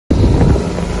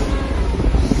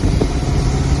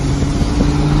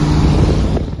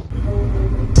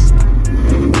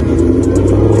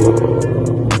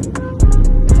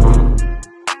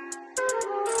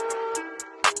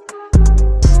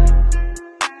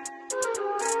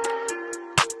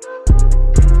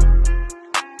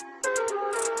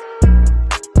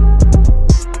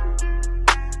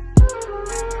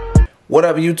What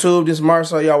up, YouTube? This is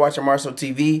Marcel. Y'all watching Marcel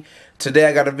TV. Today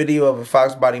I got a video of a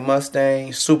foxbody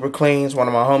Mustang. Super clean. It's one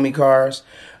of my homie cars.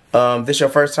 This your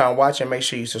first time watching, make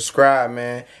sure you subscribe,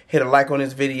 man. Hit a like on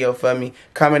this video for me.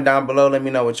 Comment down below. Let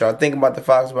me know what y'all think about the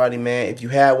foxbody, man. If you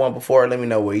had one before, let me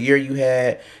know what year you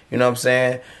had. You know what I'm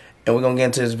saying? And we're going to get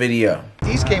into this video.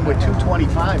 These came with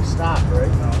 225 stock, right?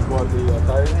 What, the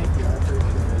tires?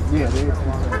 Yeah, they were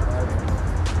 225.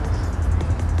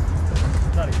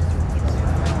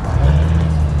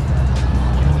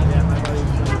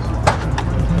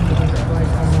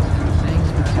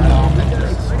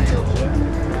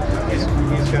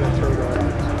 He's got a turbo.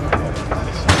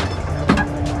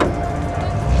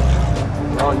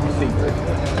 Oh, you see,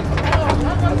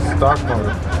 stock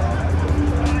motor.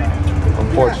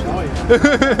 Unfortunately.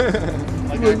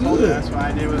 Like I told you, that's why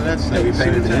I did with that six. We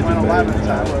painted the engine,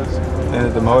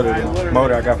 and the motor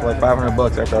I got for like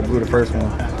 $500 after I blew the first one. I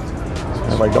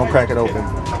was like, don't crack it open.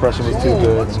 The pressure was too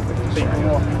good.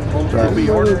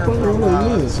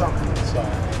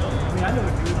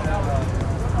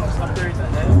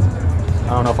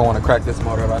 I don't know if I want to crack this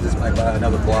motor, but I just might buy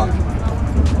another block.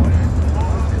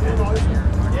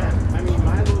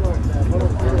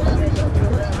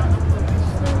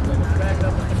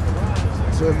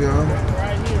 What's up, y'all?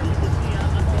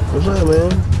 What's up,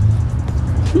 man?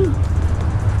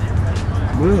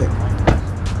 What?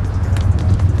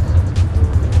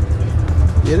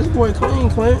 Yeah, this boy clean,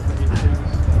 Clint.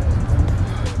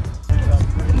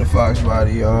 The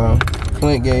foxbody, y'all.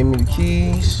 Clint gave me the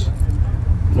keys.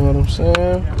 Know what I'm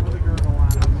saying?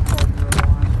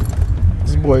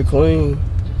 This boy clean.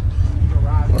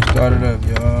 Let's start it up,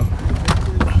 y'all.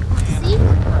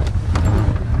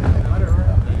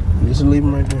 Just leave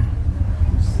him right there.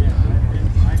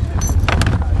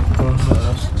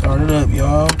 Let's start it up,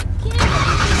 y'all.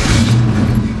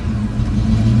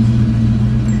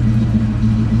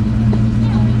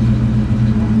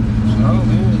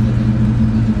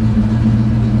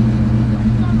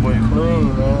 Boy clean,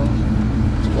 man.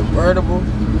 Convertible.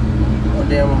 Oh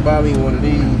damn, I'm gonna buy me one of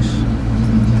these.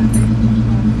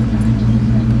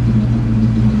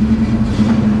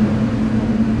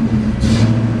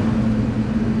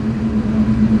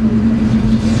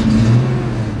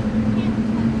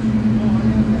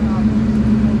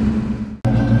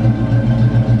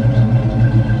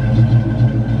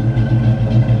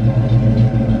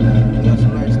 Got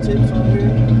some nice tips on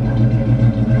here.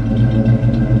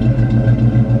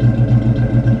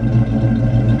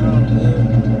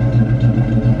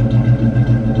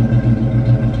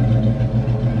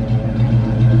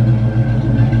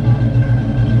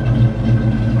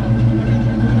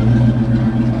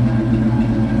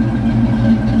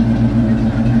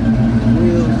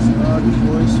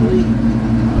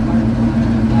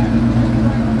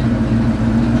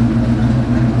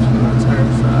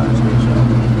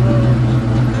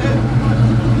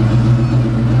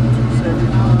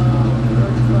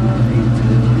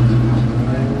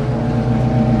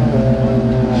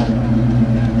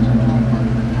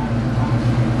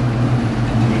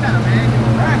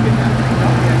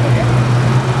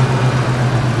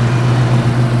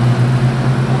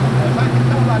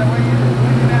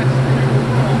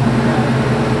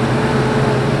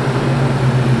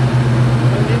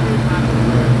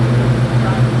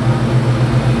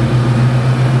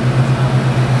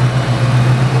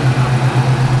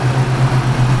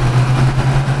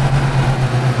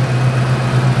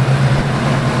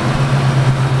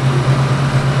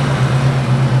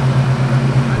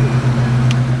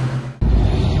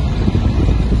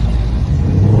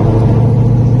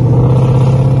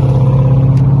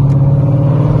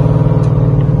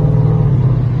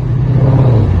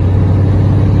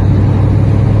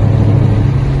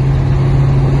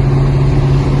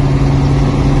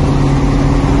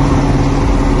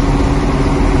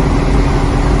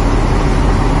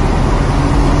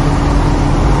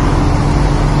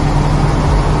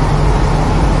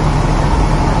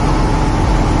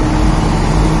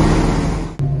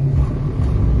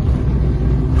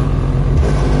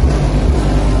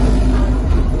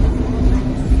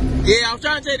 Yeah, I was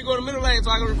trying to tell you to go to the middle lane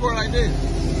so I can record like this.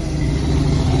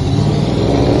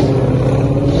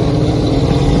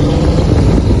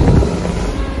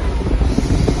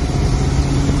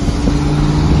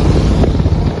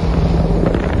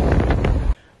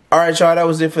 Alright, y'all, that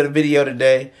was it for the video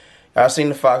today. Y'all seen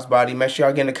the foxbody. Make sure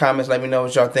y'all get in the comments. Let me know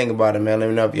what y'all think about it, man. Let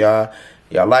me know if y'all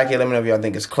like it. Let me know if y'all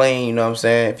think it's clean. You know what I'm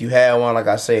saying? If you had one, like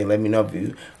I said, let me know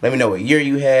what year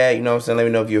you had. You know what I'm saying? Let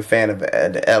me know if you're a fan of the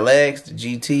LX, the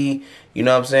GT. You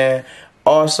know what I'm saying?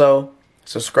 Also,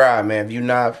 subscribe, man. If you're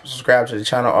not subscribed to the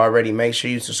channel already, make sure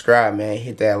you subscribe, man.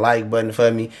 Hit that like button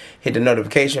for me. Hit the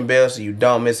notification bell so you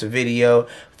don't miss a video.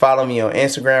 Follow me on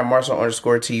Instagram,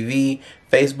 Marcel_TV,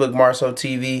 Facebook, Marcel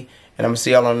TV, and I'm going to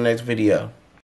see y'all on the next video.